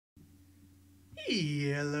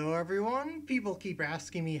Hello everyone! People keep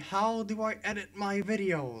asking me, how do I edit my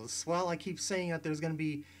videos? Well, I keep saying that there's going to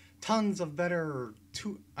be tons of better,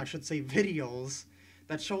 videos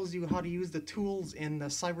that shows you how to use the tools in the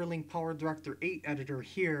Cyberlink Power Director 8 editor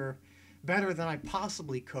here better than I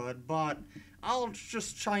possibly could, but I'll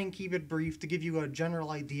just try and keep it brief to give you a general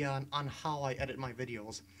idea on how I edit my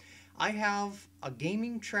videos. I have a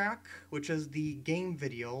gaming track, which is the game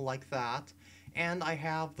video like that, and I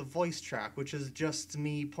have the voice track, which is just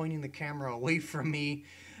me pointing the camera away from me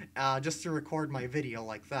just to record my video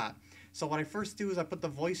like that. So what I first do is I put the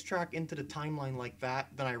voice track into the timeline like that,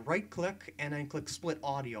 then I right click and then click split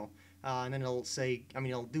audio. And then it'll say,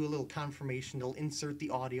 it'll do a little confirmation, it'll insert the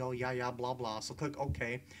audio, yeah, blah, blah. So click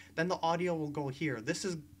OK. Then the audio will go here. This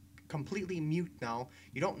is completely mute now.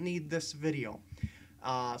 You don't need this video.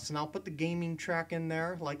 So now put the gaming track in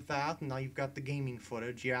there like that, and now you've got the gaming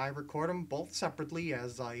footage. Yeah, I record them both separately,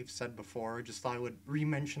 as I've said before. Just thought I would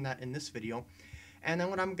re-mention that in this video. And then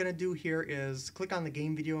what I'm going to do here is click on the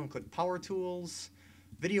game video and click Power Tools,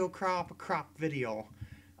 Video Crop, Crop Video.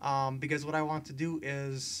 Because what I want to do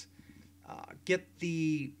is get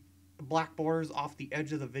the black borders off the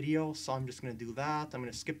edge of the video, so I'm just going to do that. I'm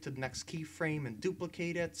going to skip to the next keyframe and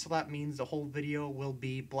duplicate it, so that means the whole video will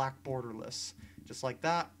be black borderless. Just like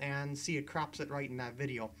that, and see, it crops it right in that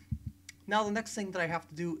video. Now the next thing that I have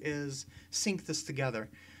to do is sync this together.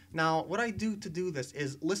 Now what I do to do this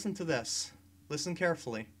is listen to this. Listen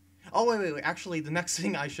carefully. Oh wait, actually the next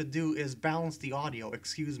thing I should do is balance the audio,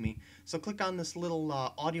 excuse me. So click on this little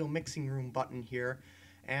audio mixing room button here.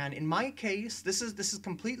 And in my case, this is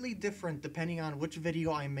completely different depending on which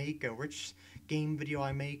video I make or which game video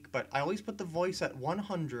I make, but I always put the voice at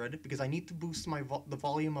 100 because I need to boost the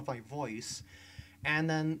volume of my voice. And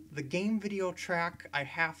then the game video track I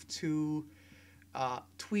have to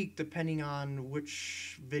tweak depending on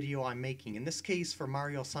which video I'm making. In this case, for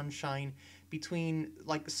Mario Sunshine, between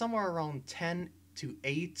like somewhere around 10 to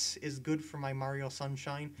 8 is good for my Mario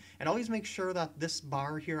Sunshine. And always make sure that this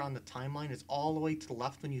bar here on the timeline is all the way to the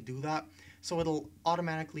left when you do that, so it'll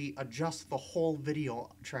automatically adjust the whole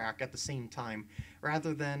video track at the same time,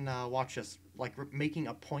 rather than watch this, like making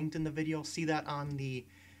a point in the video. See that on the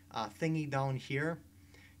thingy down here?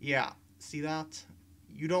 Yeah, see that?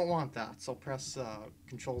 You don't want that, so press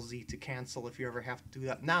Control Z to cancel if you ever have to do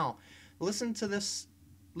that. Now, listen to this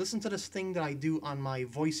thing that I do on my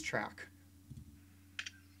voice track.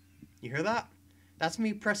 You hear that? That's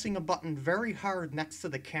me pressing a button very hard next to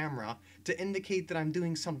the camera to indicate that I'm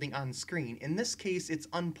doing something on screen. In this case, it's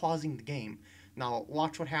unpausing the game. Now,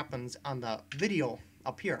 watch what happens on the video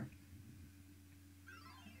up here.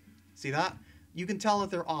 See that? You can tell that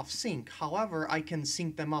they're off sync. However, I can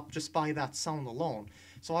sync them up just by that sound alone.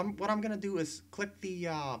 So what I'm going to do is click the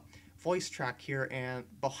voice track here, and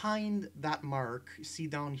behind that mark, see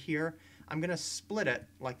down here, I'm going to split it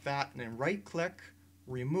like that, and then right click,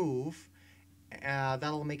 remove.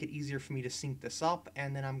 That'll make it easier for me to sync this up,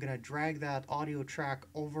 and then I'm going to drag that audio track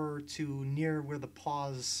over to near where the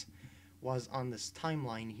pause was on this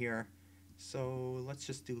timeline here. So let's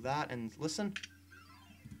just do that and listen.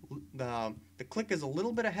 The click is a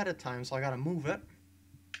little bit ahead of time, so I gotta move it.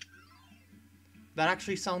 That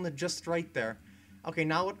actually sounded just right there. Okay,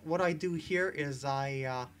 now what I do here is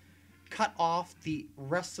I cut off the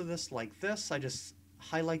rest of this like this. I just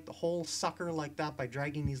highlight the whole sucker like that by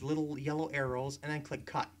dragging these little yellow arrows, and then click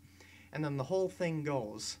cut. And then the whole thing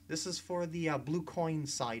goes. This is for the blue coin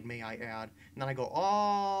side, may I add. And then I go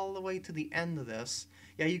all the way to the end of this.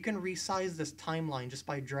 Yeah, you can resize this timeline just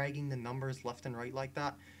by dragging the numbers left and right like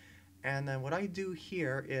that. And then what I do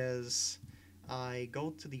here is I go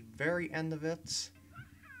to the very end of it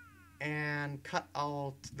and cut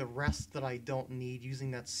out the rest that I don't need using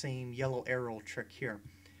that same yellow arrow trick here.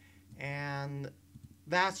 And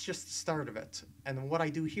that's just the start of it. And then what I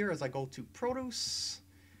do here is I go to produce,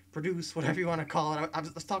 whatever you want to call it. I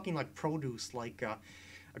was talking like produce, like a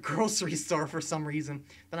grocery store for some reason.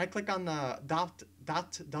 Then I click on the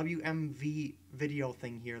 .wmv video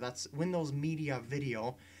thing here. That's Windows Media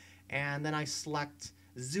Video. And then I select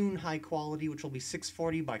Zune High Quality, which will be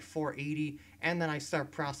 640 by 480, and then I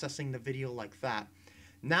start processing the video like that.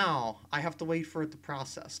 Now, I have to wait for it to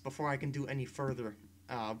process before I can do any further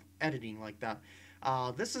editing like that.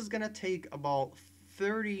 This is going to take about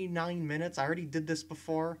 39 minutes. I already did this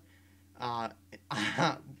before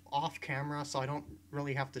off camera, so I don't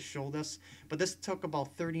really have to show this. But this took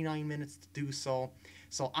about 39 minutes to do so.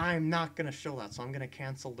 So I'm not going to show that. So I'm going to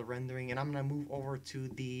cancel the rendering, and I'm going to move over to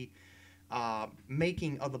the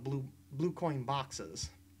making of the blue coin boxes.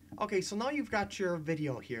 Okay, so now you've got your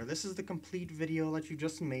video here. This is the complete video that you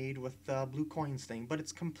just made with the blue coins thing, but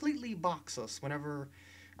it's completely boxless whenever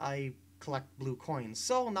I collect blue coins.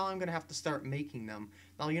 So now I'm going to have to start making them.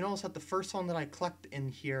 Now you notice that the first one that I collect in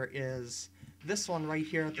here is this one right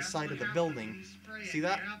here at the side of the building. See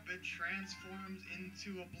that? It transforms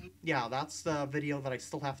into a blue... Yeah, that's the video that I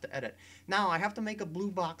still have to edit. Now I have to make a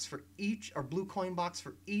blue box for each, or blue coin box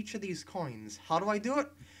for each of these coins. How do I do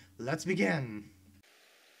it? Let's begin.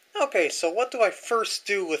 Okay, so what do I first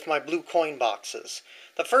do with my blue coin boxes?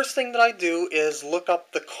 The first thing that I do is look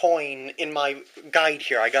up the coin in my guide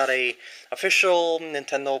here. I got a official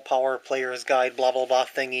Nintendo Power Players Guide, blah blah blah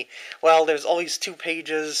thingy. Well, there's always 2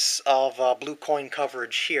 pages of blue coin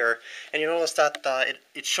coverage here, and you notice that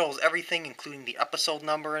it shows everything, including the episode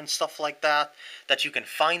number and stuff like that, that you can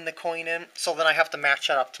find the coin in. So then I have to match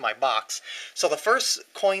that up to my box. So the first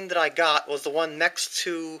coin that I got was the one next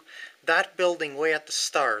to that building way at the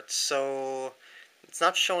start. So it's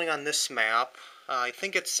not showing on this map. I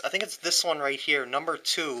think it's this one right here, number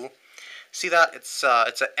 2. See that? It's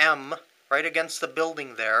a M right against the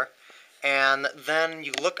building there. And then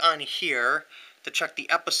you look on here to check the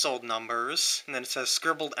episode numbers, and then it says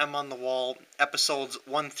scribbled M on the wall, episodes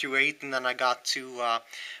 1 through 8, and then I got to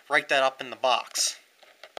write that up in the box.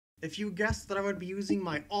 If you guessed that I would be using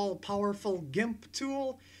my all-powerful GIMP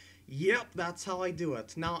tool, yep, that's how I do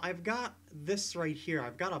it. Now, I've got this right here.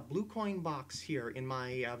 I've got a blue coin box here in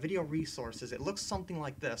my video resources. It looks something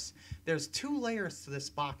like this. There's 2 layers to this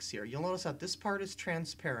box here. You'll notice that this part is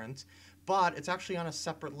transparent, but it's actually on a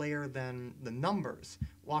separate layer than the numbers.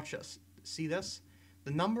 Watch this. See this?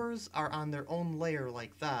 The numbers are on their own layer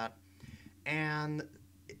like that, and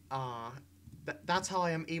that's how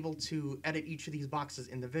I am able to edit each of these boxes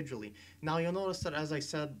individually. Now, you'll notice that as I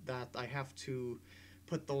said that I have to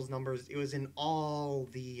put those numbers, it was in all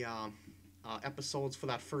the episodes for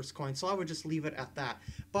that first coin, so I would just leave it at that.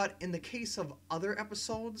 But in the case of other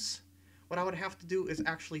episodes, what I would have to do is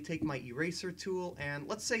actually take my eraser tool, and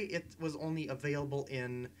let's say it was only available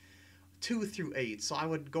in 2 through 8, so I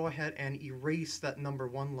would go ahead and erase that number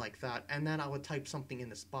 1 like that, and then I would type something in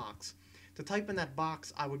this box. To type in that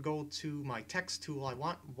box, I would go to my text tool. I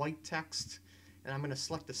want white text, and I'm going to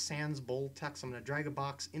select the sans bold text. I'm going to drag a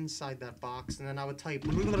box inside that box, and then I would type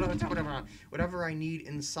whatever I need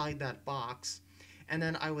inside that box, and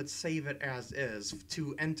then I would save it as is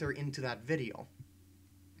to enter into that video.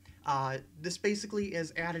 This basically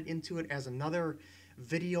is added into it as another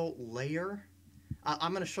video layer.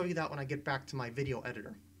 I'm going to show you that when I get back to my video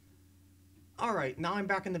editor. Alright, now I'm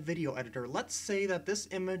back in the video editor. Let's say that this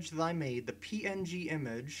image that I made, the PNG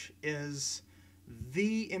image, is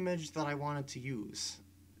the image that I wanted to use.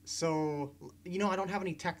 So, you know, I don't have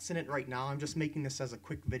any text in it right now. I'm just making this as a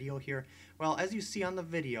quick video here. Well, as you see on the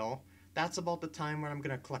video, that's about the time when I'm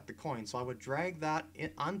going to collect the coin. So I would drag that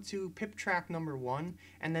onto pip track number 1,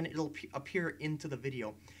 and then it'll appear into the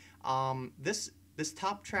video. This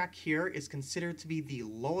top track here is considered to be the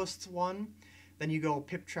lowest one. Then you go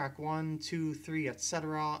pip track 1, 2, 3,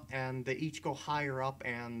 etc. and they each go higher up,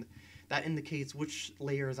 and that indicates which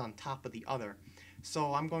layer is on top of the other.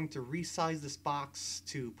 So I'm going to resize this box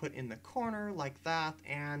to put in the corner like that,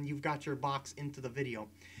 and you've got your box into the video.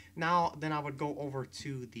 Now then I would go over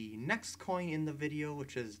to the next coin in the video,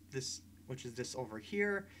 which is this over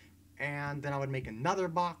here, and then I would make another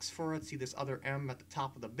box for it. See this other M at the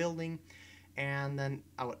top of the building. And then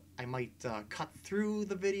I might cut through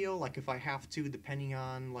the video, like if I have to, depending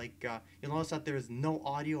on, like, you'll notice that there's no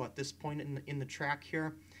audio at this point in the track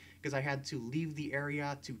here, because I had to leave the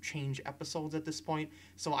area to change episodes at this point,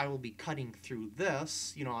 so I will be cutting through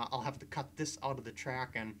this. You know, I'll have to cut this out of the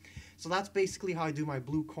track, and so that's basically how I do my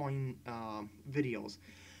blue coin videos.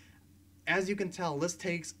 As you can tell, this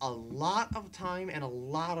takes a lot of time and a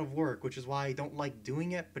lot of work, which is why I don't like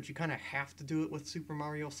doing it, but you kind of have to do it with Super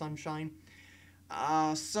Mario Sunshine.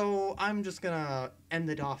 So I'm just gonna end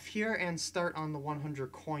it off here and start on the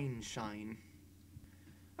 100 coin shine.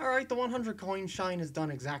 Alright, the 100 coin shine is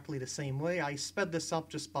done exactly the same way. I sped this up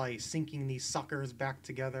just by syncing these suckers back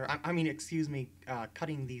together.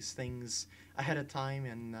 Cutting these things ahead of time,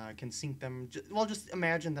 and can sync them. Well, just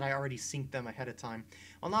imagine that I already synced them ahead of time.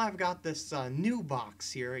 Well, now I've got this new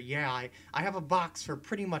box here. Yeah, I have a box for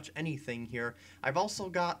pretty much anything here. I've also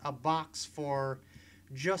got a box for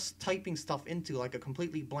just typing stuff into, like a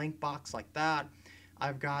completely blank box like that.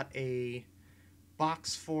 I've got a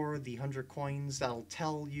box for the 100 coins that'll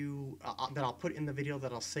tell you, that I'll put in the video,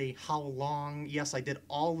 that'll say how long. Yes, I did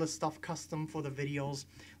all this stuff custom for the videos.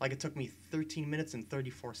 Like, it took me 13 minutes and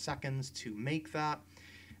 34 seconds to make that,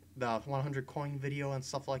 the 100 coin video and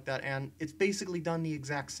stuff like that, and it's basically done the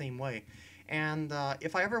exact same way. And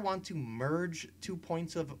if I ever want to merge 2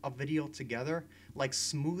 points of a video together, like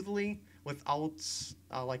smoothly, without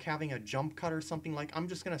like having a jump cut or something, like I'm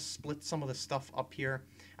just gonna split some of the stuff up here.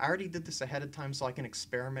 I already did this ahead of time so I can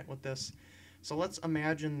experiment with this. So let's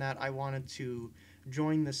imagine that I wanted to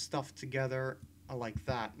join this stuff together like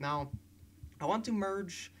that. Now, I want to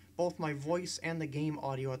merge both my voice and the game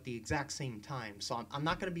audio at the exact same time. So I'm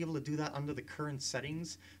not going to be able to do that under the current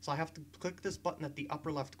settings. So I have to click this button at the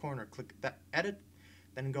upper left corner, click that edit,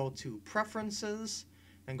 then go to preferences,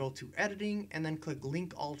 then go to editing, and then click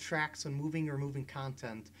link all tracks when moving or removing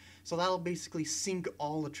content. So that'll basically sync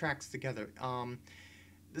all the tracks together.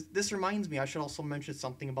 This reminds me, I should also mention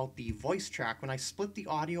something about the voice track. When I split the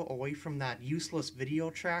audio away from that useless video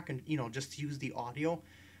track and, just use the audio,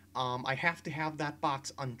 I have to have that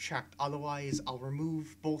box unchecked. Otherwise, I'll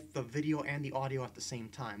remove both the video and the audio at the same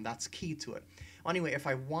time. That's key to it. Anyway, if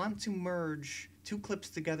I want to merge 2 clips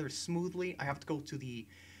together smoothly, I have to go to the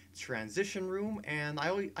transition room, and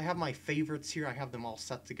I have my favorites here. I have them all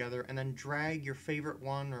set together, and then drag your favorite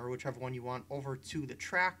one or whichever one you want over to the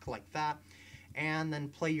track like that, and then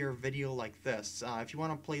play your video like this. If you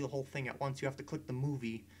want to play the whole thing at once, you have to click the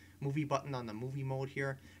movie button on the movie mode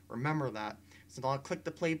here. Remember that. So I'll click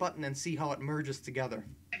the play button and see how it merges together.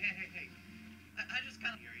 Hey. I just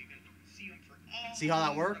kind of here. You can see them for all. See how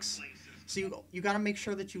that works? Places. So you got to make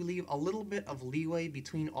sure that you leave a little bit of leeway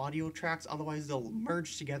between audio tracks, otherwise they'll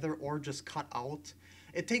merge together or just cut out.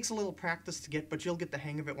 It takes a little practice to get, but you'll get the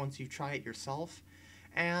hang of it once you try it yourself.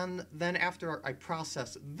 And then after I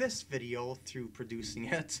process this video through producing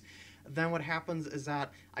it, then what happens is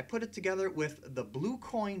that I put it together with the blue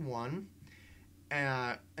coin one,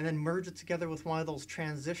 and then merge it together with one of those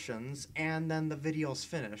transitions, and then the video's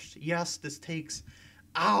finished. Yes, this takes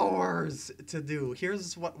hours to do.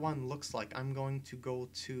 Here's what one looks like. I'm going to go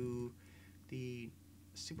to the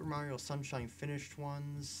Super Mario Sunshine finished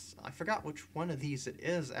ones. I forgot which one of these it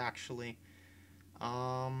is, actually.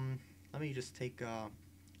 Let me just take a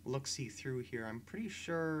look-see through here. I'm pretty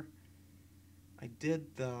sure I did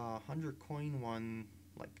the 100 coin one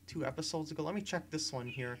like 2 episodes ago. Let me check this one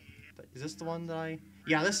here. Is this the one that I...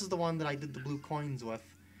 Yeah, this is the one that I did the blue coins with.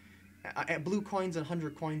 Blue coins and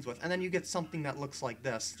 100 coins with. And then you get something that looks like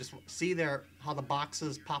this. Just see there how the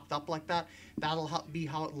boxes popped up like that? That'll be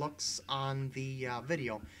how it looks on the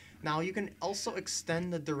video. Now, you can also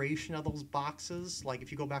extend the duration of those boxes. Like,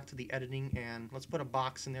 if you go back to the editing and let's put a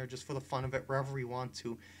box in there just for the fun of it, wherever we want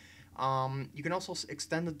to. You can also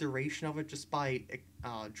extend the duration of it just by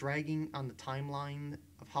dragging on the timeline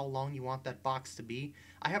of how long you want that box to be.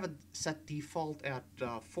 I have it set default at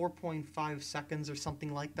 4.5 seconds or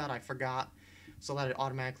something like that. I forgot, so that it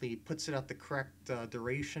automatically puts it at the correct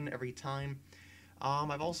duration every time.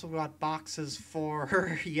 I've also got boxes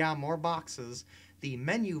for, yeah, more boxes. The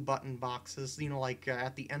menu button boxes, like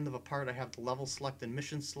at the end of a part I have the level select and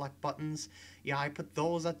mission select buttons. Yeah, I put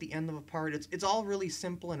those at the end of a part. It's all really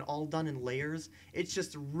simple and all done in layers. It's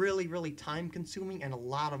just really, really time consuming and a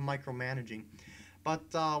lot of micromanaging. But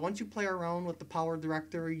once you play around with the Power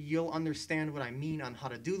Directory, you'll understand what I mean on how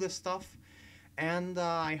to do this stuff. And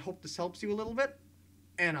I hope this helps you a little bit,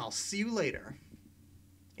 and I'll see you later.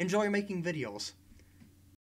 Enjoy making videos.